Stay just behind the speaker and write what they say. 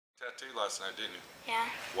Tattoo last night, didn't you? Yeah.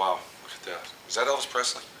 Wow, look at that. Was that Elvis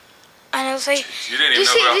Presley? I know, it's like, you didn't even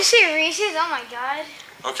know about... Did you see Reese's? Oh my god.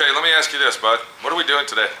 Okay, let me ask you this, bud. What are we doing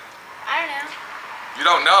today? I don't know. You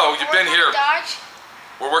don't know? You've been here. Dodge.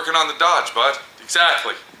 We're working on the Dodge, bud.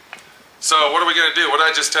 Exactly. So, what are we going to do? What did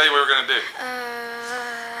I just tell you we were going to do?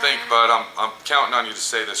 Think, bud. I'm counting on you to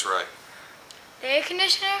say this right. The air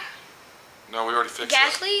conditioner? No, we already fixed it.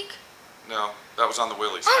 Gas leak? No, that was on the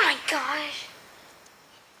Willys. Oh my gosh.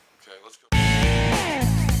 Okay, let's go.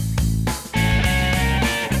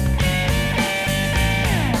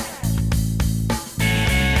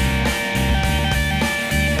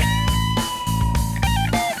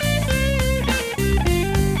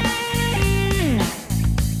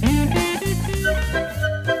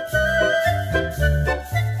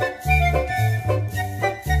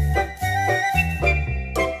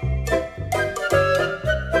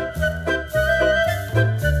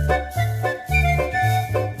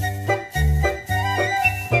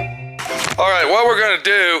 What we're going to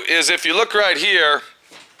do is, if you look right here,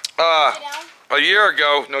 a year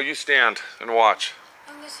ago, no, you stand and watch.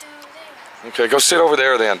 I'm going to sit over there. Okay, go sit over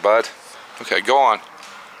there then, bud. Okay, go on.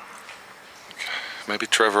 Okay, maybe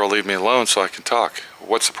Trevor will leave me alone so I can talk.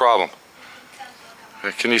 What's the problem?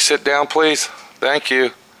 Okay, can you sit down, please? Thank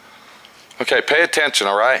you. Okay, pay attention,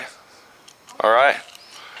 all right? All right?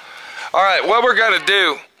 All right, what we're going to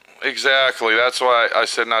do, exactly, that's why I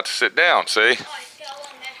said not to sit down, see?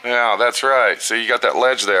 Yeah, that's right. See, you got that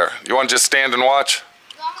ledge there. You want to just stand and watch?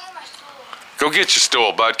 No, I'm getting my stool. Go get your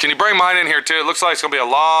stool, bud. Can you bring mine in here, too? It looks like it's going to be a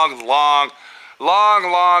long, long,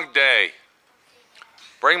 long, long day.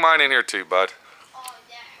 Bring mine in here, too, bud. Oh,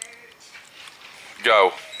 that hurts.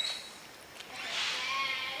 Go.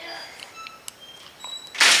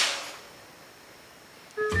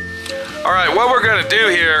 All right, what we're going to do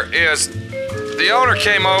here is the owner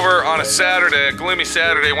came over on a Saturday, a gloomy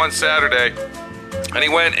Saturday, one Saturday, and he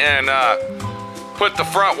went and put the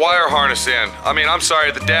front wire harness in. I'm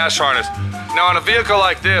sorry, the dash harness. Now on a vehicle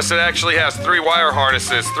like this, it actually has 3 wire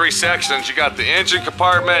harnesses, 3 sections. You got the engine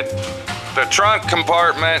compartment, the trunk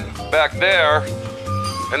compartment back there,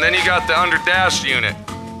 and then you got the under dash unit.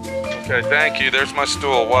 Okay, thank you, there's my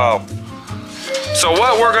stool, wow. So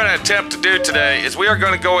what we're gonna attempt to do today is we are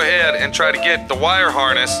gonna go ahead and try to get the wire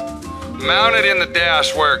harness mounted in the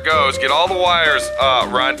dash where it goes, get all the wires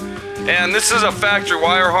run. And this is a factory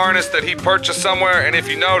wire harness that he purchased somewhere, and if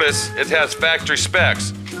you notice, it has factory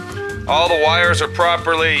specs. All the wires are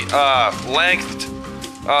properly lengthed.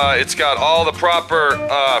 It's got all the proper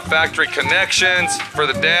factory connections for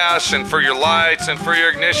the dash and for your lights and for your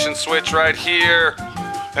ignition switch right here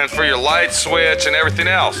and for your light switch and everything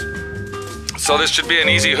else. So this should be an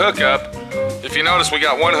easy hookup. If you notice, we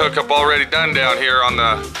got one hookup already done down here on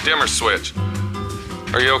the dimmer switch.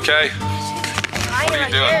 Are you okay? What are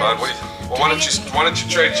you doing, bud? Well, why don't you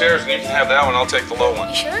trade chairs and you can have that one, I'll take the low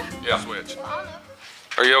one. You sure? Yeah, switch. Well, I don't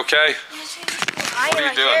know. Are you okay? Yes, what are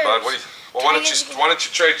you doing, bud? Well, why don't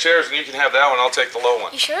you trade chairs and you can have that one, I'll take the low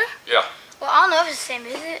one. You sure? Yeah. Well, I don't know if it's the same,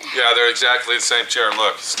 is it? Yeah, they're exactly the same chair.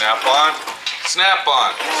 Look, snap on, snap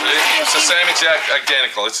on. See? It's the same exact,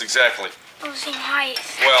 identical. It's exactly. Oh, same height.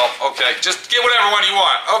 Well, okay, just get whatever one you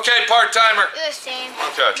want. Okay, part-timer. They're the same.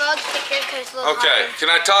 Okay. But I'll just take it because it's a little Okay, higher. can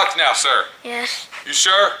I talk now, sir? Yes. You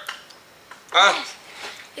sure? Huh? Yes.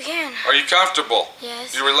 You can. Are you comfortable?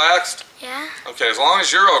 Yes. You relaxed? Yeah. Okay, as long as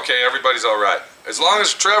you're okay, everybody's all right. As long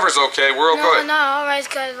as Trevor's okay, we're okay. No, not always,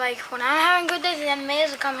 because like when I'm having good days, then Maze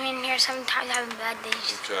will come in here sometimes having bad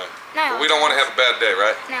days. Okay. No. But we don't want to have a bad day,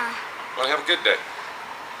 right? No. We want to have a good day.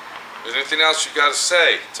 Is there anything else you got to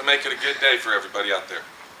say to make it a good day for everybody out there?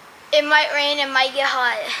 It might rain, it might get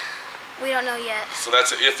hot. We don't know yet. So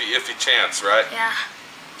that's an iffy chance, right? Yeah.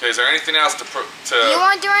 Okay, is there anything else to... You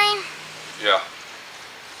want the rain? Yeah.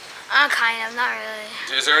 Kind of, not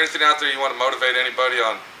really. Is there anything out there you want to motivate anybody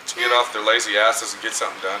on to get off their lazy asses and get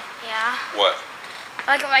something done? Yeah. What?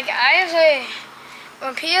 Like I usually,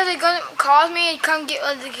 when people calls me to come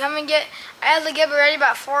and get, I have to get ready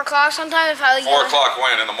about 4 o'clock sometimes. If I 4 o'clock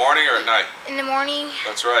when? In the morning or at night? In the morning.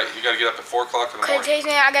 That's right. You got to get up at 4 o'clock in the morning. Cause it takes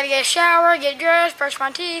me. I gotta get a shower, get dressed, brush my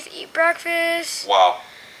teeth, eat breakfast. Wow.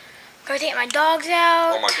 Go take my dogs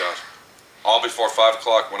out. Oh my gosh. All before 5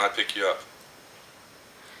 o'clock when I pick you up.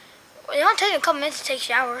 It don't take a couple minutes to take a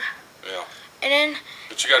shower. Yeah. And then.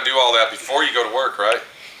 But you got to do all that before you go to work, right?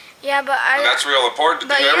 Yeah, but and that's real important to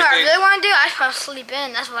do everything. But you know what I really want to do? I just want to sleep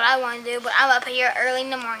in. That's what I want to do. But I'm up here early in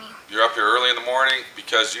the morning. You're up here early in the morning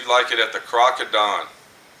because you like it at the crack of dawn.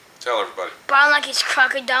 Tell everybody. But I don't like it's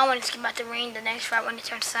crocodile when it's about to rain the next right when it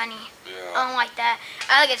turns sunny. Yeah. I don't like that.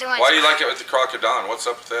 I like it when Why do you like it with the crocodile? What's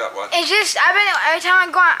up with that? What? It's just every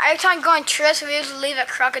time I go on trips, we usually leave at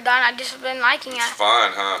crocodile. I just been liking it. It's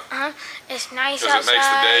fun, huh? It's nice outside. Because it makes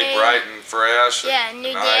the day bright and fresh. Yeah, and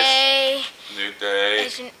new nice. day. New day.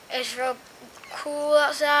 It's real cool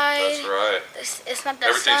outside. That's right. It's not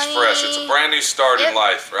that Everything's sunny. fresh. It's a brand new start in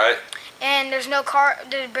life, right? And there's no car.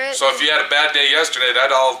 So if you had a bad day yesterday,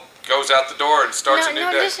 that all goes out the door and starts a new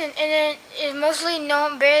day. Listen, and then it's mostly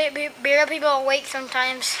barely people awake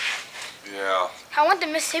sometimes. Yeah. I went to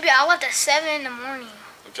Mississippi. I left at 7 in the morning.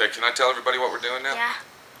 Okay, can I tell everybody what we're doing now? Yeah.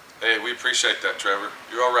 Hey, we appreciate that, Trevor.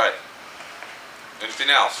 You're all right.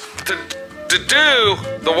 Anything else? To do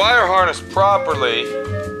the wire harness properly,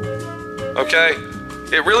 okay,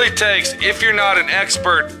 it really takes, if you're not an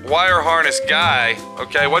expert wire harness guy,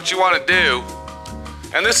 okay, what you want to do,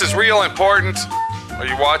 and this is real important. Are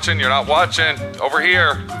you watching? You're not watching? Over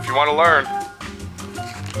here, if you want to learn.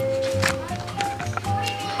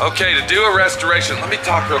 Okay, to do a restoration, let me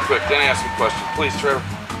talk real quick, then ask a question. Please, Trevor.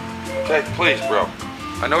 Okay, please, bro.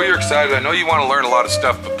 I know you're excited. I know you want to learn a lot of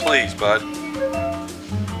stuff, but please, bud.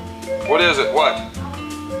 What is it? What?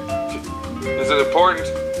 Is it important?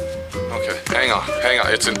 Okay, hang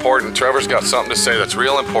on. It's important. Trevor's got something to say that's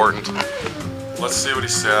real important. Let's see what he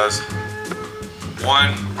says.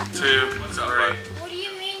 1, 2, 3. What do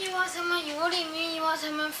you mean you want someone? What do you mean you want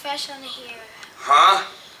someone professional here? Huh?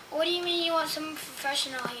 What do you mean you want someone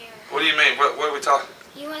professional here? What do you mean? What are we talking?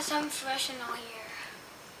 You want someone professional here.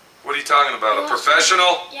 What are you talking about? A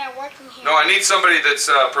professional? Yeah, working here. No, I need somebody that's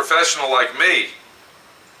professional like me.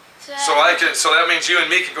 So that means you and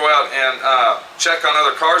me can go out and check on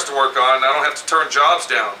other cars to work on, and I don't have to turn jobs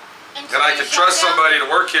down. And I can trust somebody to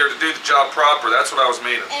work here to do the job proper. That's what I was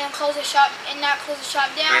meaning. And close the shop and not close the shop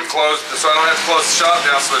down. And so I don't have to close the shop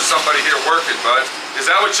down, so there's somebody here working, bud. Is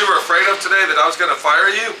that what you were afraid of today, that I was going to fire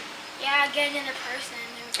you? Yeah, get another person.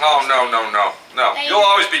 Oh, no. You'll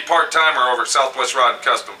always be part-timer over at Southwest Rod and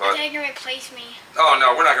Custom, bud. They're going to replace me. Oh,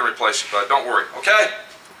 no, we're not going to replace you, bud. Don't worry, okay?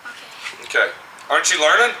 Okay. Aren't you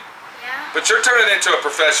learning? Yeah. But you're turning into a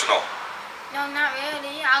professional. No, not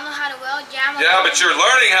really. I don't know how to weld. Yeah, but you're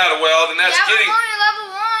learning how to weld, and that's getting... I'm only level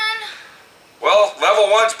 1. Well,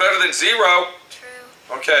 level 1's better than 0.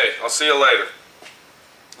 True. Okay, I'll see you later.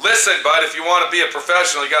 Listen, bud, if you want to be a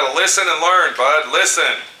professional, you got to listen and learn, bud.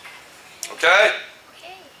 Listen. Okay?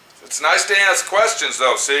 Okay. It's nice to ask questions,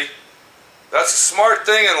 though, see? That's a smart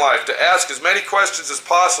thing in life, to ask as many questions as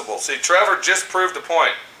possible. See, Trevor just proved the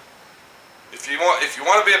point. If you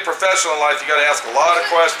want to be a professional in life, you got to ask a lot of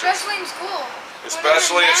questions. Especially in school.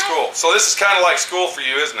 Especially in school. So this is kind of like school for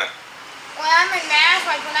you, isn't it? When I'm in math,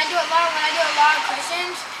 like when I do a lot of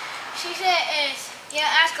questions, she said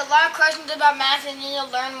ask a lot of questions about math and then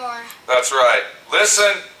you'll learn more. That's right.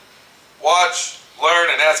 Listen, watch,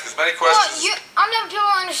 learn, and ask as many questions. Well, I don't know if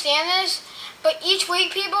people understand this, but each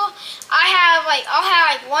week, people, I'll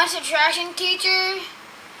have one subtraction teacher.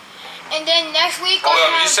 And then next week, Hold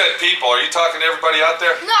on, you said people. Are you talking to everybody out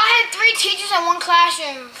there? No, I had 3 teachers in one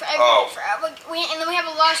classroom. And then we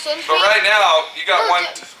have a lot of students. But right now, you got one...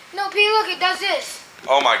 No, Pete, look, it does this.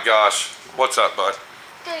 Oh my gosh. What's up, bud?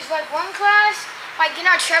 There's like one class, like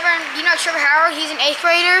Trevor Howard, he's an 8th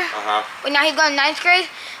grader. But now he's going to 9th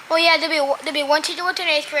grade. Well, yeah, there'll be one teacher with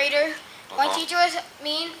an 8th grader, one teacher with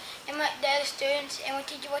me, and the other students, and one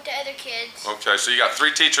teacher with the other kids. Okay, so you got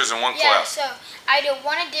 3 teachers in one class. Yeah, so I do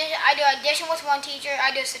addition with one teacher,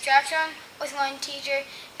 I do subtraction with one teacher,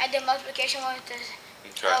 I do multiplication with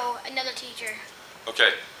another teacher.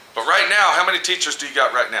 Okay, but right now, how many teachers do you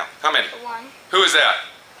got right now? How many? 1. Who is that?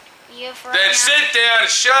 You for Then sit down and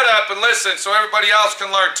shut up and listen so everybody else can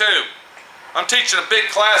learn too. I'm teaching a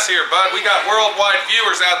big class here, bud. We got worldwide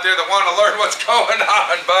viewers out there that want to learn what's going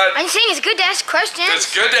on, bud. I'm saying it's good to ask questions.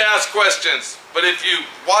 It's good to ask questions, but if you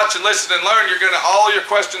watch and listen and learn, all your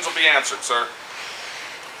questions will be answered, sir.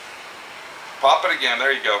 Pop it again.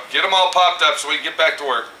 There you go. Get them all popped up so we can get back to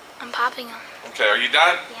work. I'm popping them. Okay, are you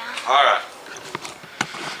done? Yeah. All right.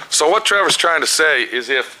 So what Trevor's trying to say is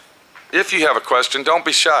if you have a question, don't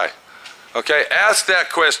be shy. Okay, ask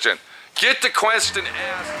that question. Get the question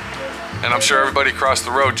asked. And I'm sure everybody across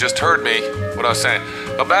the road just heard me, what I was saying.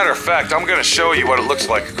 As a matter of fact, I'm gonna show you what it looks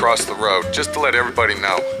like across the road, just to let everybody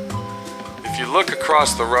know. If you look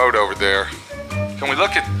across the road over there, can we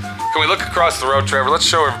look across the road, Trevor? Let's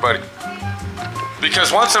show everybody.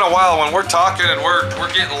 Because once in a while when we're talking and we're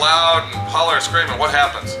getting loud and hollering and screaming, what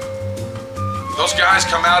happens? Those guys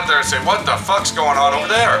come out there and say, what the fuck's going on over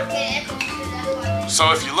there?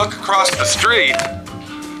 So if you look across the street,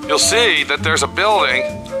 you'll see that there's a building,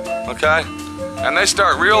 okay? And they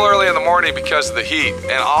start real early in the morning because of the heat,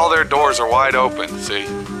 and all their doors are wide open, see?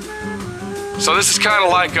 So this is kind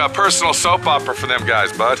of like a personal soap opera for them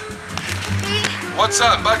guys, bud. What's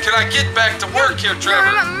up, bud? Can I get back to work here, Trevor?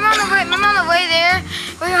 I'm on the way there.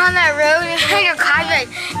 We're on that road, and your coffee, like,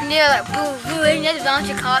 and they're like, boo, boo, and you have to balance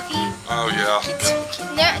your coffee. Oh, yeah.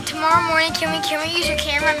 Tomorrow morning, can we use your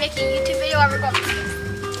camera and make a YouTube video while we're going?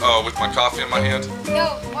 Oh, with my coffee in my hand?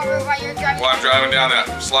 No, while you're driving. While I'm driving down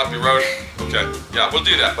that sloppy road? Okay. Yeah, we'll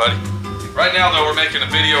do that, buddy. Right now, though, we're making a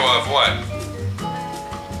video of what?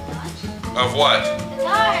 Of what?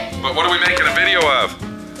 But what are we making a video of?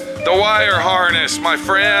 The wire harness, my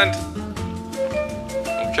friend.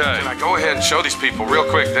 Okay. Can I go ahead and show these people real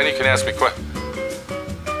quick? Then you can ask me questions.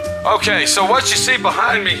 Okay, so what you see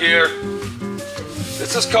behind me here,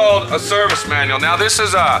 this is called a service manual. Now, this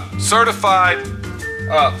is a certified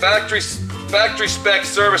factory spec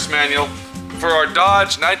service manual for our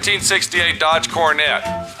Dodge 1968 Dodge Coronet.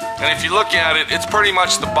 And if you look at it, it's pretty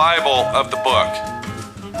much the Bible of the book.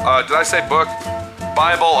 Did I say book?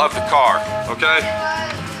 Bible of the car, okay?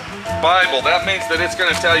 Bible, that means that it's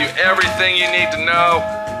going to tell you everything you need to know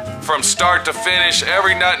from start to finish,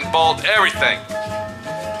 every nut and bolt, everything.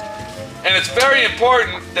 And it's very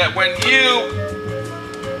important that when you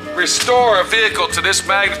restore a vehicle to this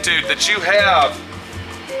magnitude that you have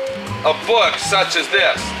a book such as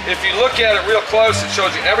this. If you look at it real close, it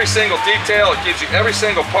shows you every single detail, it gives you every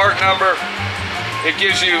single part number, it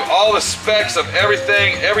gives you all the specs of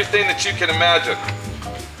everything that you can imagine.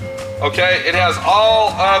 Okay, it has all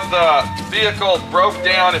of the vehicle broke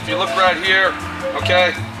down. If you look right here,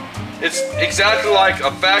 okay, it's exactly like a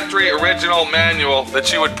factory original manual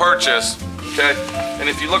that you would purchase, okay? And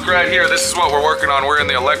if you look right here, this is what we're working on. We're in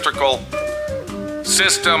the electrical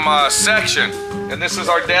system section, and this is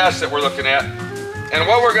our dash that we're looking at. And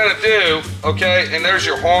what we're gonna do, okay, and there's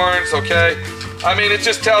your horns, okay? I mean, it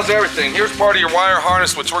just tells everything. Here's part of your wire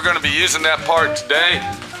harness, which we're gonna be using that part today,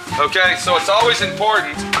 okay? So it's always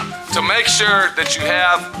important to make sure that you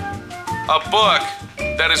have a book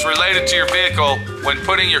that is related to your vehicle when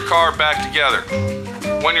putting your car back together.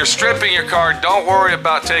 When you're stripping your car, don't worry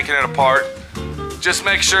about taking it apart. Just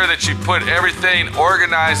make sure that you put everything,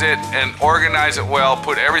 organize it, and organize it well.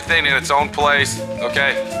 Put everything in its own place,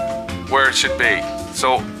 okay, where it should be.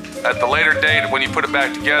 So at the later date, when you put it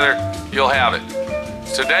back together, you'll have it.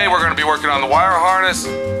 Today we're going to be working on the wire harness.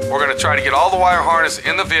 We're going to try to get all the wire harness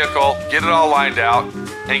in the vehicle, get it all lined out,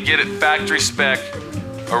 and get it factory spec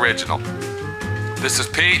original. This is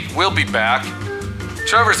Pete. We'll be back.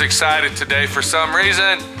 Trevor's excited today for some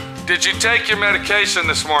reason. Did you take your medication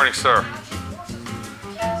this morning, sir?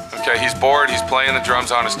 Okay, he's bored. He's playing the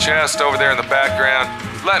drums on his chest over there in the background.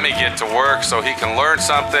 Let me get to work so he can learn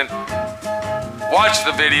something. Watch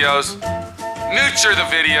the videos, nurture the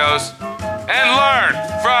videos, and learn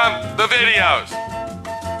from the videos.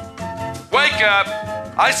 Wake up.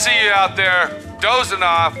 I see you out there dozing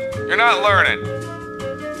off. You're not learning.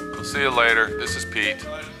 We'll see you later. This is Pete.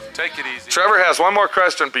 Take it easy. Trevor has one more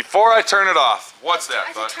question before I turn it off. What's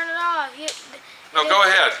that, bud? Turn it off. No, go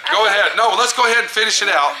ahead. Go ahead. No, let's go ahead and finish it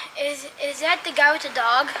out. Is that the guy with the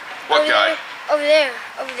dog? What guy? Over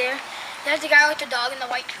there. That's the guy with the dog in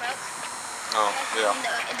the white truck. Oh, yeah.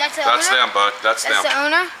 That's the owner? That's them, bud. That's them. That's the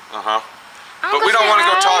owner? Uh-huh. But we don't want to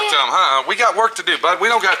go talk to them, huh? We got work to do, bud.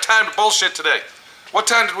 We don't got time to bullshit today. What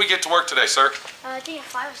time did we get to work today, sir? I think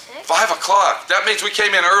at 5 or 6. 5 o'clock. That means we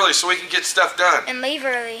came in early so we can get stuff done. And leave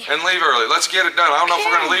early. Let's get it done. I don't know if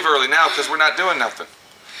we're going to leave early now because we're not doing nothing.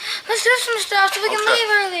 Let's do some stuff so we can leave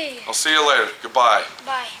early. I'll see you later. Goodbye.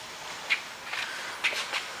 Bye.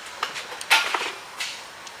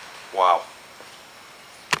 Wow.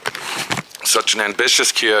 Such an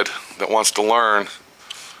ambitious kid that wants to learn.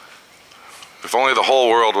 If only the whole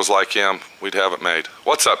world was like him, we'd have it made.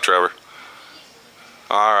 What's up, Trevor?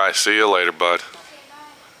 All right, see you later, bud.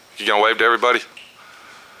 You gonna wave to everybody?